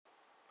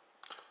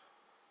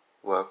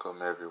Welcome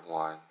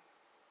everyone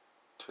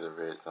to the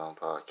Red Zone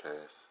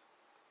Podcast.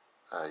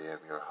 I am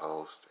your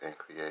host and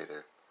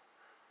creator,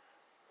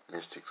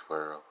 Mystic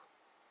Squirrel.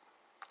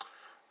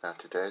 Now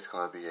today is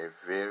going to be a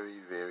very,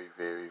 very,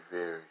 very,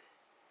 very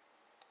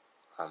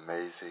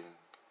amazing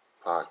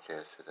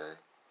podcast today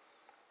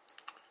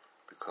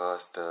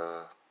because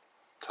the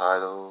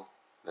title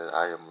that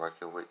I am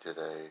working with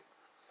today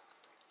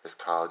is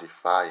called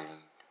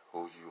Defying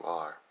Who You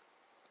Are.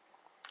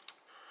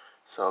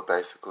 So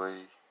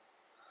basically,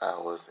 I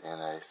was in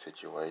a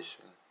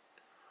situation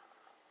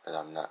that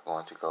I'm not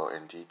going to go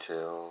in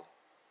detail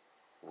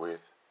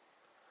with,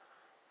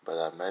 but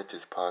I made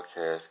this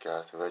podcast,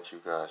 guys, to let you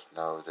guys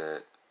know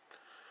that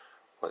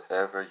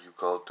whatever you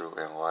go through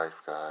in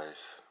life,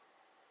 guys,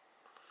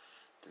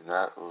 do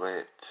not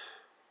let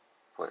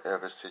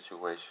whatever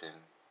situation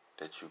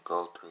that you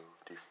go through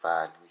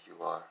define who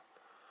you are.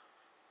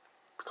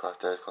 Because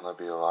there's going to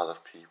be a lot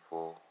of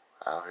people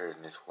out here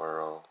in this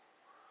world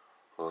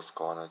who's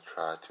going to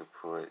try to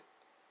put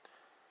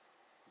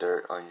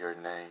dirt on your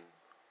name.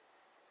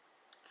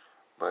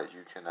 But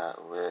you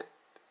cannot let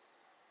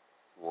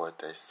what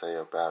they say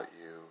about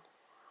you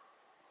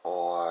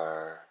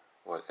or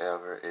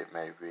whatever it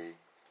may be,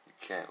 you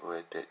can't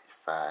let that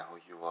define who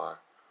you are.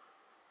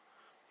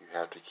 You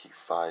have to keep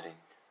fighting.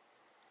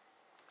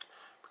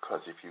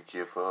 Because if you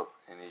give up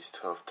in these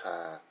tough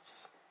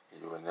times,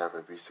 you will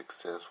never be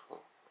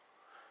successful.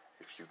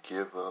 If you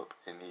give up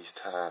in these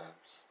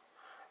times,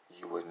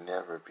 you will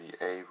never be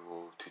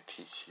able to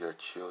teach your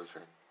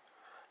children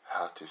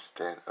how to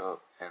stand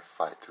up and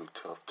fight through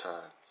tough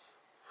times.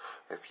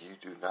 If you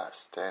do not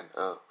stand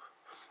up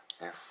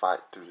and fight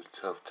through the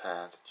tough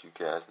times that you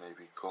guys may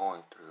be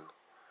going through,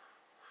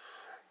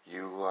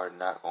 you are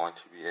not going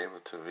to be able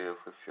to live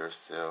with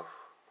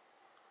yourself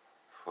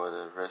for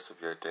the rest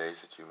of your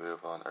days that you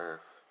live on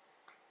earth.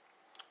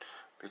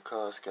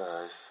 Because,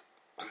 guys,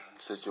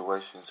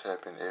 situations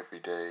happen every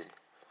day.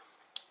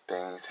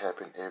 Things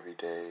happen every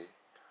day.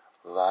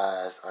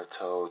 Lies are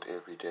told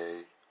every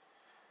day.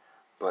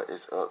 But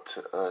it's up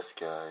to us,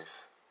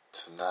 guys,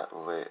 to not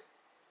let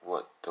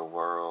what the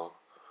world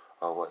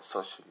or what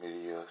social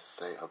media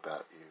say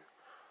about you.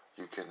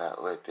 You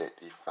cannot let that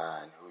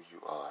define who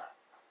you are.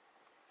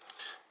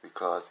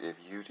 Because if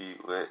you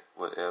let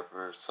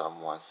whatever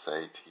someone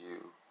say to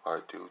you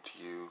or do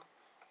to you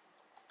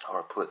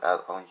or put out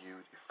on you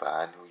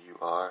define who you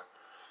are,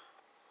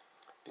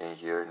 then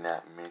you're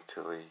not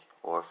mentally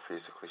or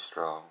physically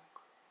strong,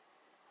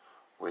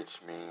 which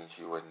means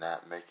you will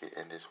not make it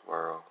in this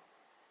world.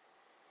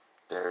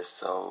 There are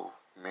so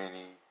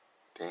many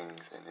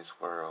things in this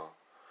world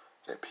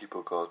that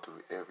people go through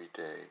every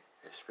day,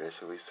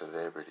 especially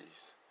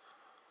celebrities,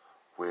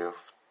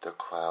 with the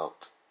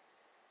clout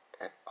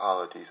and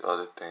all of these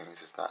other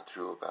things is not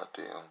true about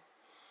them.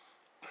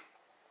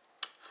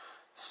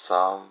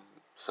 Some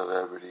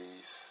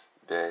celebrities,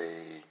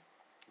 they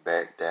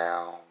back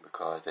down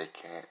because they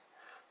can't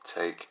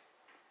take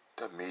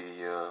the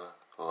media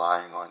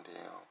lying on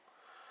them.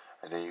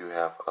 And then you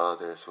have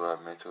others who are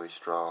mentally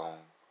strong,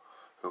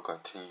 who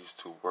continues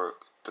to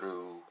work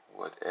through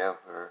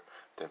whatever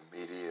the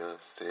media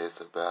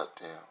says about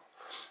them.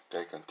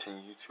 They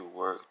continue to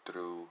work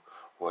through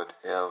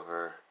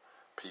whatever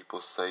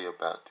people say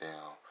about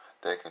them.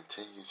 They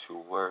continue to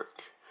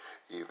work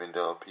even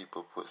though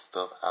people put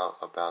stuff out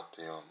about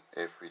them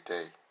every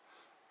day.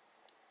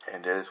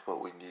 And that is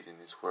what we need in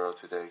this world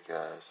today,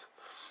 guys.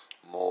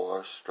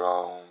 More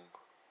strong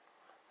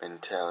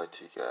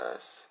mentality,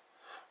 guys.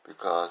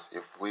 Because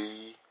if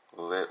we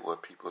let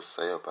what people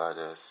say about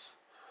us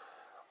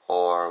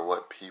or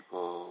what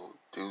people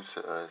do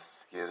to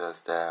us get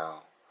us down,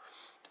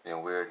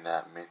 then we're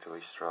not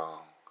mentally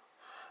strong.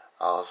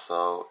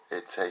 Also,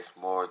 it takes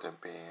more than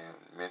being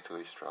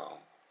mentally strong.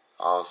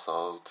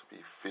 Also, to be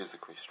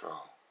physically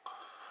strong.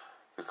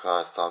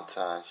 Because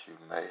sometimes you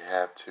may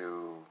have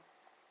to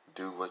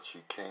do what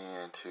you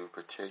can to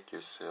protect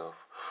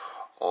yourself.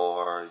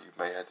 Or you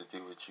may have to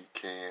do what you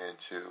can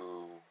to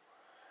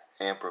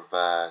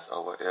improvise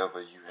or whatever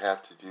you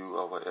have to do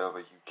or whatever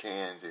you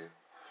can do.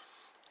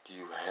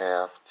 You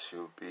have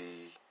to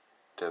be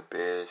the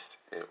best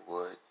at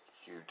what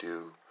you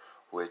do,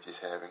 which is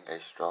having a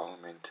strong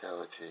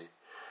mentality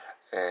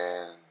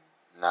and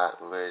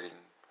not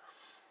letting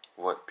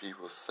what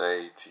people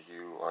say to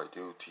you or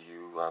do to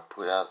you or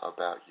put out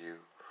about you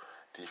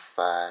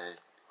define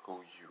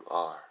who you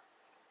are.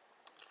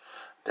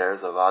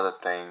 There's a lot of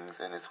things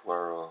in this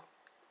world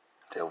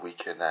that we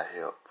cannot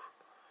help.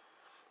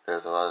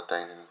 There's a lot of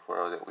things in this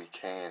world that we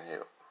can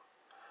help.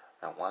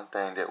 And one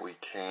thing that we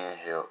can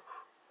help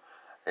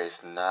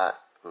is not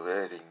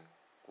letting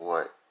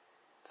what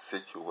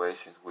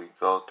situations we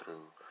go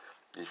through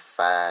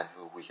define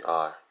who we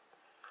are.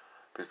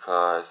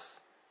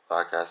 Because,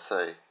 like I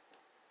say,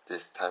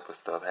 this type of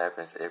stuff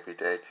happens every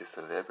day to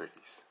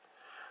celebrities.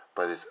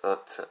 But it's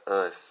up to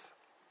us,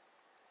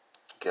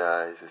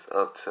 guys, it's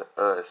up to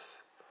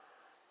us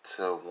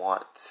to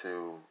want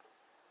to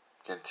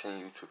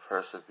continue to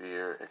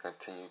persevere and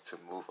continue to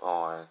move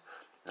on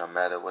no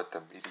matter what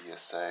the media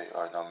say,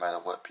 or no matter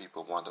what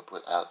people want to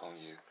put out on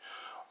you,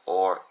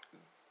 or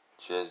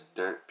just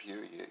dirt,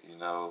 period.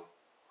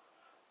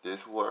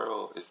 This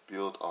world is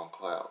built on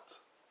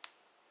clouds.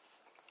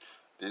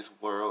 This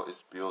world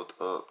is built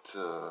up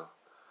to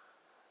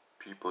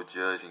people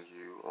judging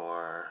you,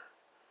 or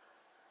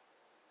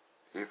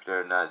if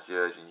they're not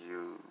judging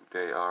you,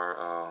 they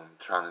are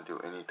trying to do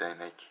anything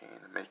they can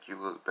to make you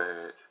look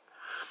bad.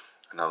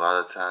 And a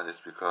lot of times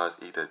it's because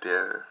either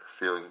they're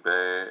feeling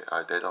bad,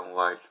 or they don't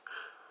like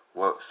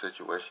what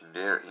situation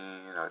they're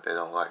in, or they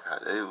don't like how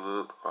they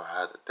look, or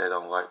how they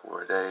don't like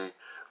where they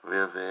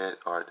live at,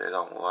 or they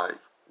don't like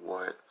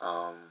what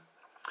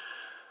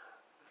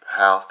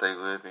house they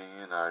live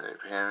in, or their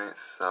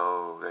parents.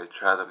 So they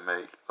try to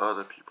make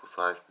other people's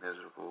life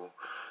miserable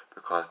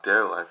because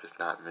their life is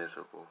not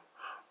miserable.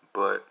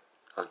 But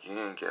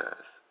again,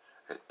 guys,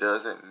 it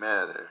doesn't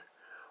matter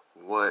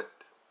what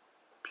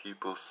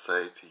people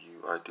say to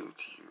you or do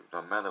to you,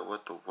 no matter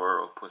what the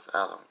world puts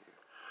out on you.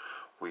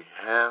 We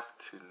have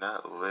to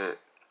not let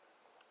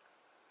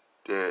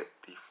that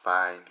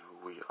define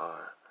who we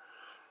are.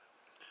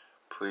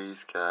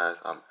 Please, guys,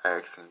 I'm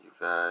asking you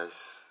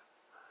guys,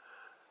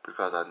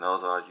 because I know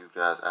there are you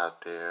guys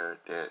out there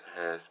that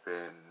has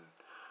been,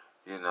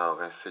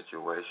 in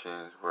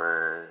situations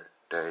where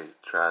they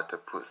tried to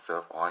put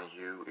stuff on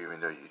you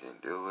even though you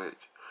didn't do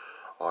it,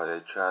 or they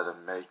try to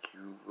make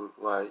you look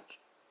like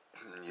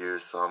you're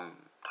some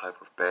type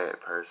of bad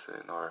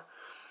person or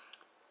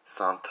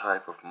some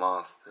type of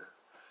monster.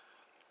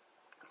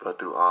 But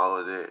through all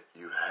of that,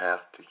 you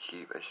have to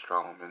keep a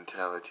strong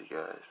mentality,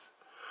 guys.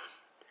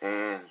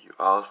 And you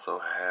also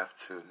have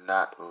to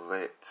not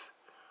let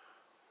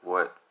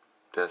what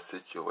the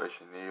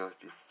situation is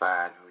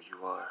define who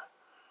you are.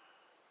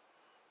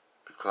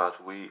 Because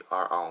we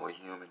are only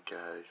human,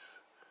 guys.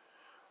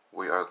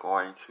 We are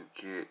going to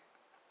get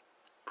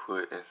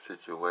put in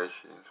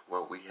situations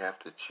where we have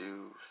to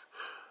choose.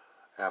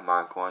 Am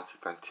I going to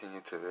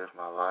continue to live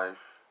my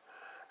life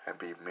and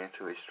be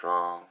mentally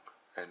strong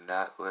and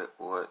not let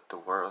what the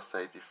world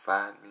say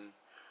define me?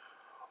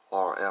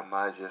 Or am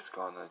I just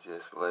gonna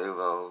just lay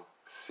low,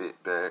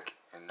 sit back,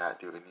 and not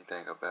do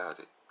anything about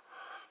it?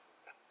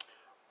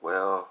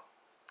 Well,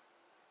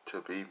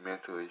 to be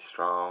mentally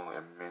strong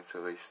and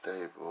mentally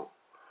stable,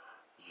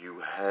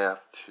 you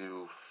have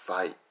to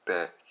fight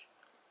back.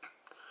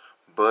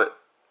 But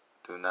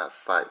do not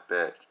fight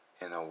back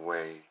in a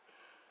way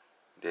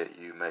that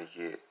you may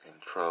get in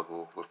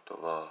trouble with the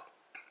law.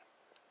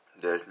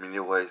 There's many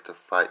ways to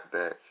fight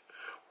back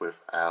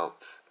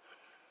without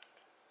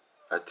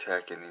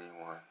attacking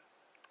anyone.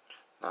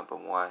 Number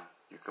one,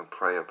 you can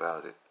pray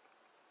about it.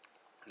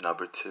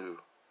 Number two,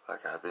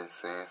 like I've been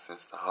saying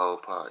since the whole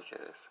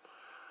podcast,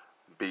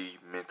 be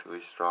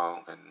mentally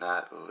strong and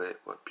not let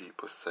what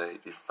people say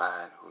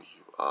define who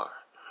you are.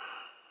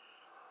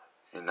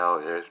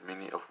 There's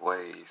many of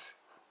ways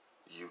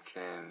you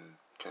can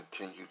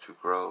continue to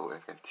grow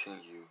and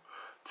continue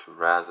to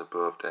rise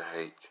above the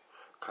hate.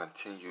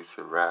 Continue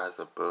to rise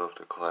above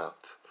the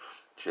clouds.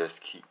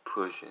 Just keep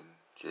pushing.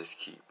 Just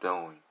keep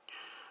doing.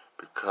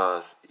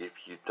 Because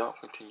if you don't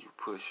continue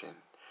pushing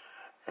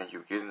and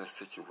you get in a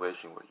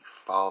situation where you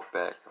fall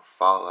back and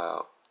fall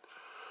out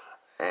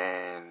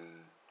and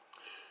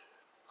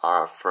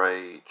are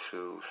afraid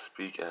to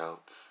speak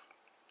out,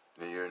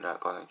 then you're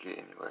not going to get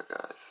anywhere,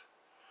 guys.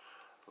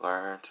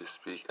 Learn to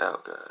speak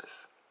out,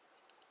 guys.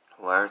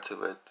 Learn to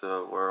let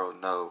the world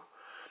know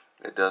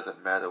it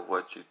doesn't matter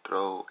what you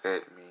throw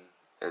at me.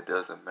 It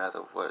doesn't matter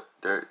what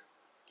dirt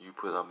you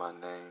put on my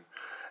name.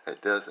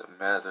 It doesn't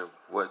matter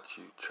what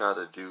you try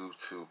to do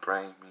to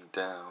bring me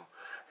down.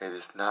 It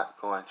is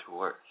not going to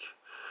work.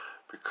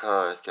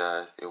 Because,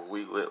 guys, if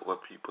we let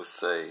what people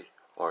say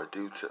or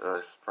do to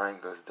us bring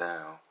us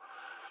down,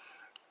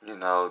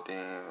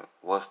 then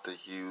what's the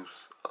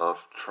use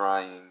of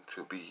trying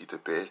to be the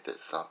best at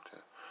something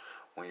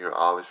when you're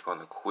always going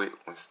to quit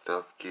when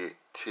stuff get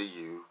to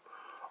you,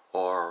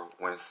 or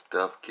when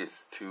stuff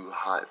gets too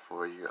hot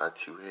for you or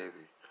too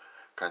heavy?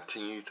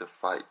 Continue to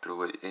fight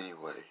through it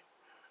anyway.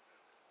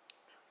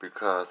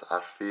 Because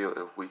I feel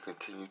if we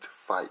continue to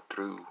fight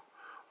through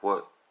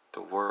what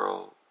the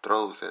world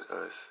throws at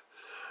us,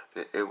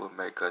 then it will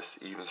make us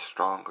even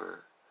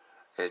stronger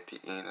at the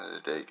end of the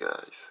day,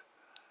 guys.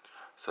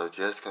 So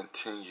just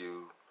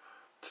continue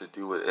to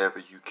do whatever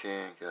you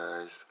can,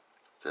 guys.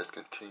 Just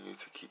continue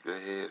to keep your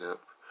head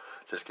up.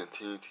 Just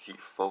continue to keep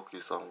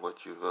focused on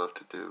what you love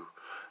to do.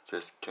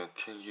 Just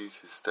continue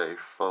to stay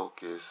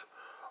focused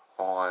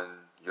on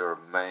your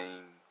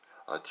main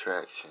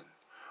attraction.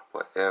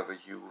 Whatever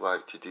you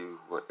like to do,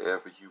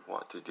 whatever you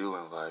want to do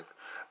in life,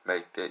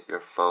 make that your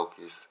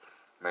focus.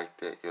 Make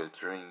that your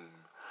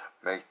dream.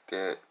 Make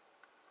that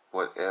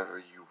whatever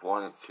you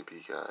want it to be,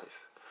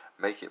 guys.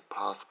 Make it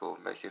possible.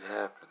 Make it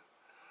happen.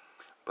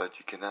 But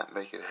you cannot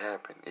make it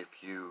happen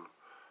if you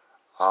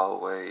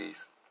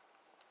always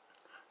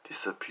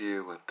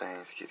disappear when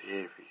things get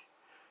heavy.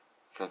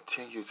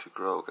 Continue to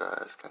grow,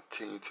 guys.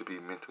 Continue to be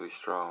mentally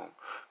strong.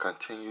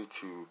 Continue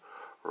to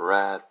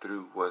ride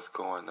through what's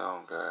going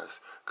on, guys.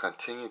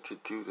 Continue to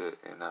do that,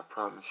 and I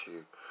promise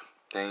you,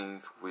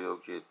 things will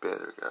get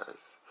better,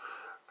 guys.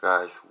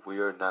 Guys, we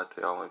are not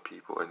the only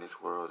people in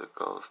this world that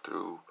goes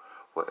through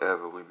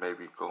whatever we may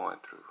be going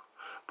through.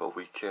 But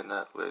we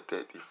cannot let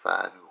that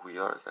define who we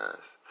are,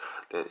 guys.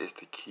 That is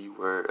the key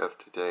word of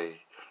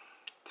today.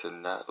 To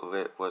not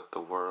let what the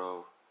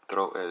world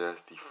throw at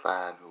us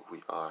define who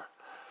we are.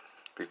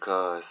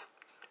 Because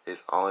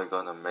it's only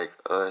going to make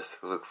us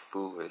look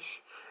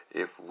foolish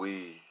if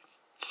we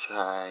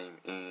chime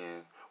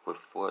in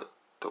with what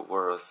the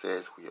world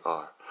says we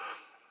are.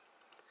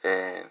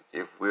 And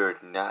if we're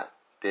not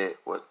that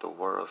what the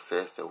world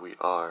says that we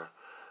are,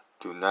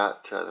 do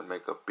not try to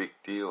make a big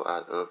deal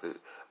out of it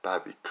by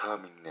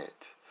becoming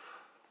that.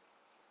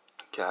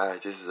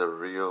 Guys, this is a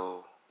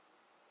real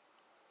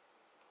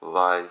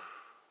life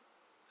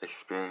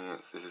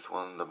experience. This is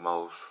one of the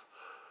most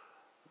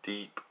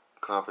deep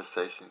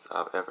conversations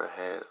I've ever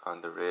had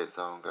on the Red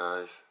Zone,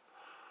 guys.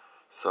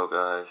 So,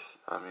 guys,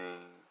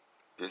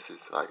 this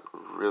is like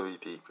really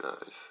deep,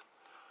 guys.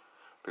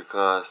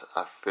 Because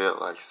I felt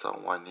like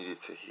someone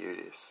needed to hear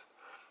this.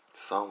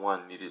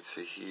 Someone needed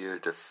to hear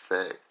the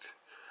fact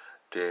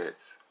that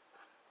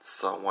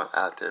someone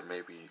out there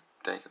may be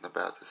thinking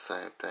about the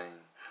same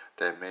thing.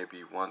 That may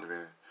be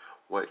wondering,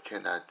 what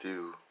can I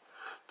do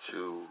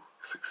to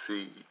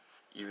succeed?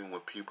 Even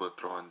when people are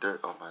throwing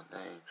dirt on my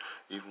name.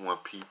 Even when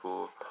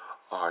people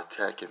are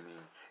attacking me.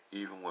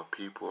 Even when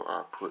people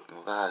are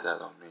putting lies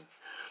out on me.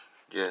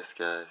 Yes,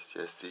 guys,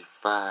 just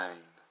define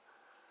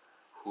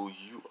who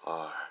you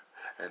are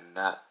and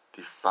not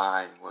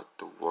define what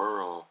the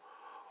world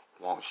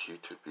wants you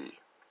to be.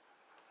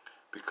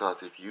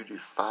 Because if you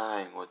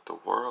define what the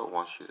world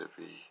wants you to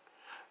be,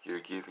 you're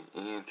giving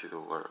in to the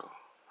world.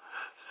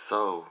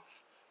 So,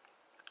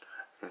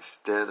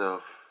 instead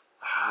of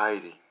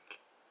hiding,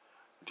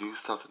 do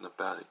something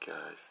about it,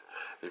 guys.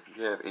 If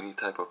you have any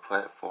type of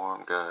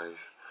platform,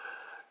 guys,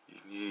 you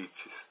need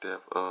to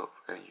step up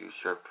and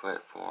use your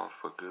platform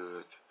for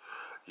good.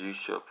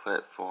 Use your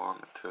platform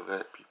to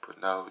let people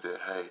know that,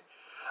 hey,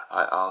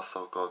 I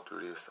also go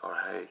through this, or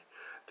hey,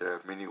 there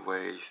are many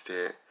ways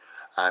that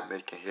I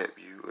can help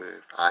you.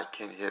 If I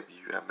can help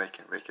you, I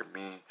can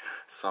recommend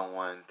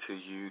someone to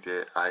you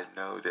that I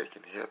know that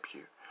can help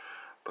you.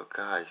 But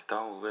guys,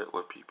 don't let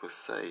what people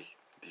say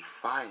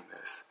define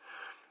us.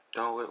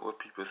 Don't let what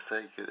people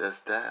say get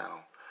us down.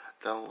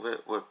 Don't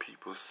let what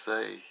people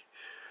say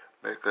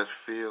make us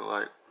feel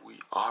like we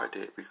are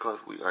that, because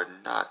we are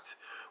not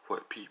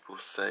what people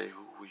say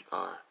who we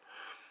are.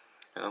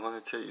 And I'm going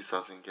to tell you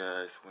something,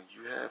 guys. When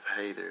you have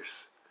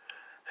haters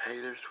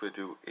will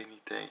do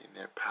anything in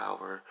their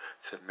power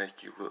to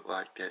make you look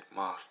like that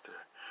monster.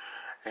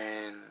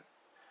 And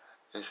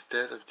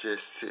instead of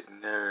just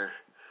sitting there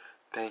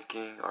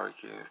thinking or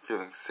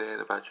feeling sad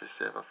about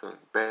yourself or feeling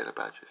bad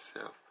about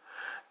yourself,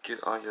 get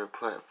on your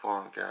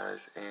platform,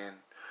 guys, and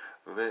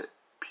let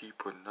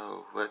people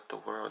know, let the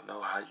world know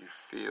how you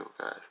feel,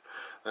 guys.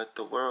 Let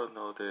the world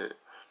know that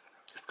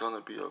it's going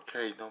to be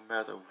okay no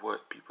matter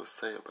what people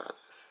say about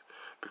us.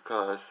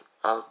 Because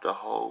out of the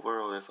whole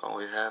world, it's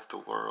only half the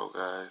world,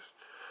 guys.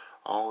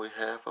 Only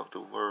half of the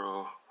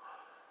world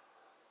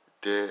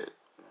that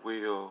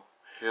will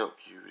help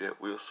you, that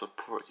will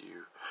support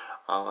you.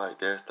 Unlike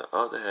there's the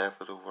other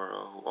half of the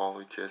world who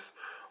only just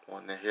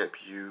want to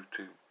help you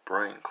to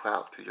bring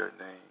clout to your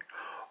name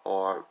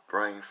or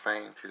bring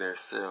fame to their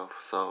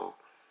self. So,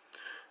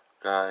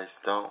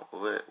 guys, don't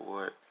let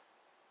what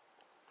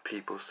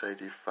people say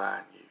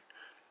define you.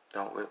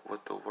 Don't let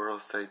what the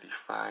world say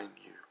define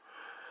you.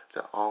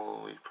 The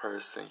only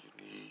person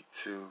you need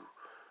to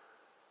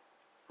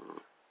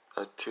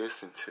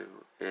listen to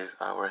is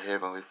our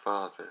Heavenly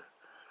Father.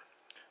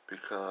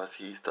 Because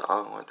He's the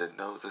only one that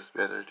knows us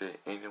better than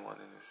anyone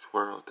in this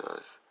world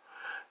does.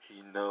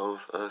 He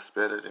knows us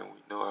better than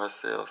we know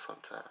ourselves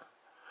sometimes.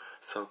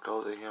 So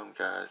go to Him,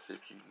 guys.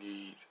 If you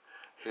need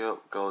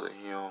help, go to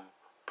Him.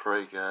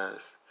 Pray,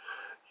 guys.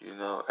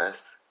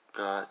 Ask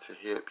God to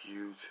help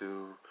you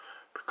to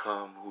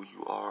become who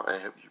you are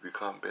and help you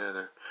become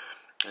better.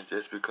 And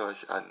just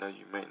because I know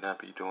you may not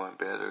be doing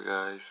better,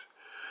 guys,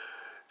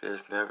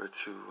 there's never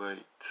too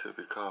late to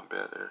become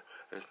better.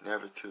 It's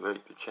never too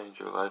late to change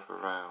your life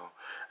around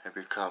and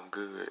become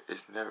good.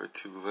 It's never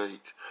too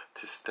late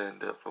to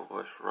stand up for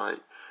what's right.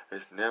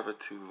 It's never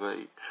too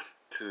late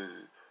to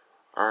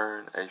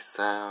earn a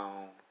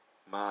sound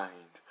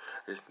mind.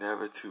 It's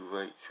never too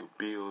late to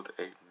build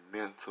a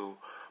mental,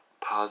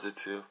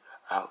 positive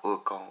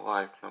outlook on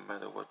life, no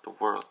matter what the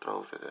world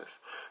throws at us.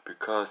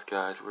 Because,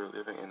 guys, we're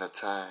living in a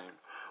time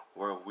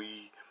where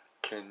we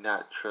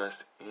cannot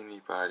trust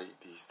anybody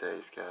these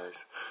days,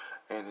 guys.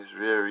 And it's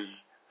very,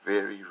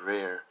 very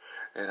rare.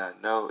 And I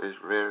know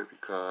it's rare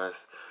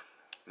because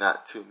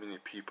not too many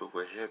people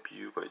will help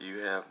you, but you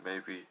have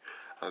maybe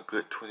a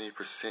good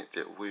 20%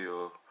 that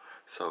will.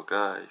 So,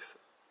 guys,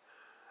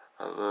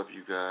 I love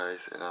you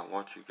guys, and I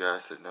want you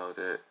guys to know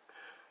that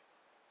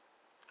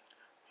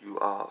you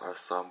all are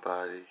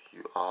somebody.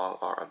 You all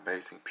are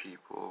amazing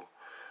people.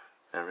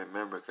 And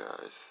remember,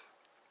 guys,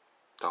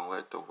 Don't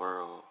let the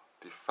world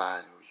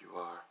define who you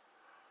are,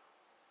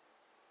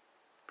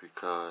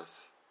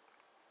 because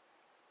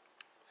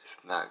it's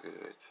not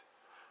good.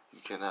 You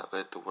cannot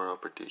let the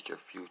world predict your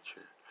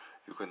future.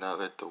 You cannot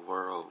let the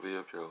world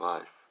live your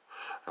life.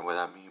 And what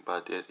I mean by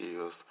that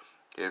is,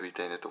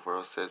 everything that the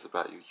world says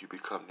about you, you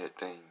become that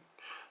thing.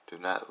 Do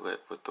not let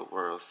what the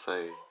world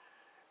say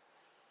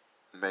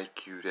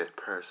make you that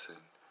person.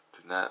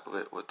 Do not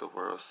let what the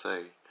world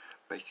say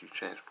make you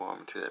transform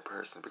into that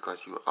person,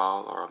 because you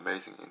all are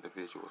amazing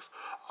individuals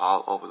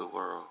all over the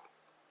world.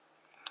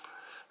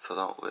 So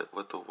don't let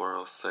what the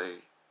world say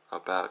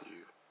about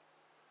you.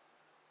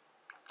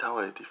 Don't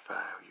let it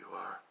define who you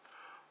are.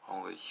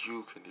 Only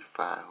you can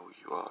define who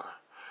you are.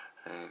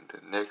 And the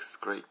next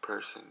great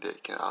person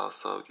that can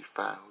also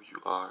define who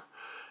you are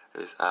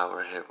is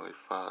our Heavenly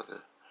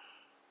Father.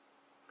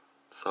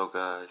 So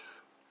guys,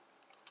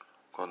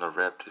 I'm going to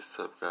wrap this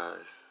up,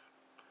 guys,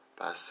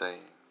 by saying,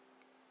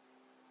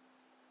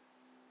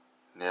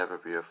 never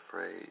be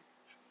afraid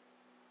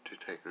to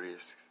take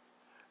risks.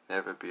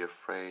 Never be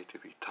afraid to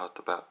be talked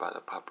about by the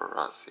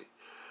paparazzi.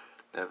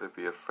 Never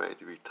be afraid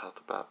to be talked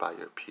about by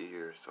your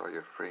peers or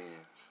your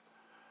friends.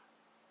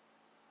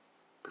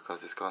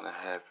 Because it's going to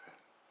happen,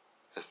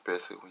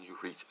 especially when you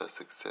reach a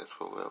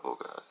successful level,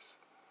 guys.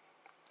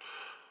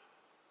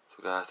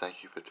 So guys,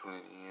 thank you for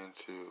tuning in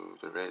to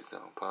the Red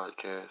Zone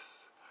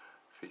Podcast,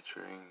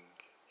 featuring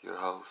your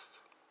host,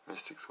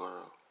 Mystics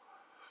World.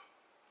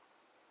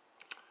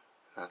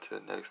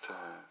 Until next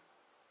time,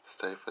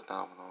 stay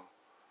phenomenal,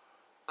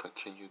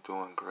 continue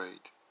doing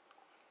great,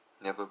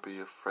 never be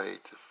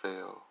afraid to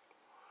fail,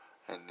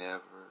 and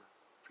never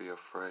be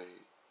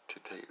afraid to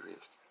take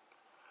risks.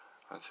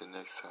 Until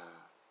next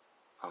time,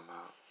 I'm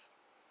out.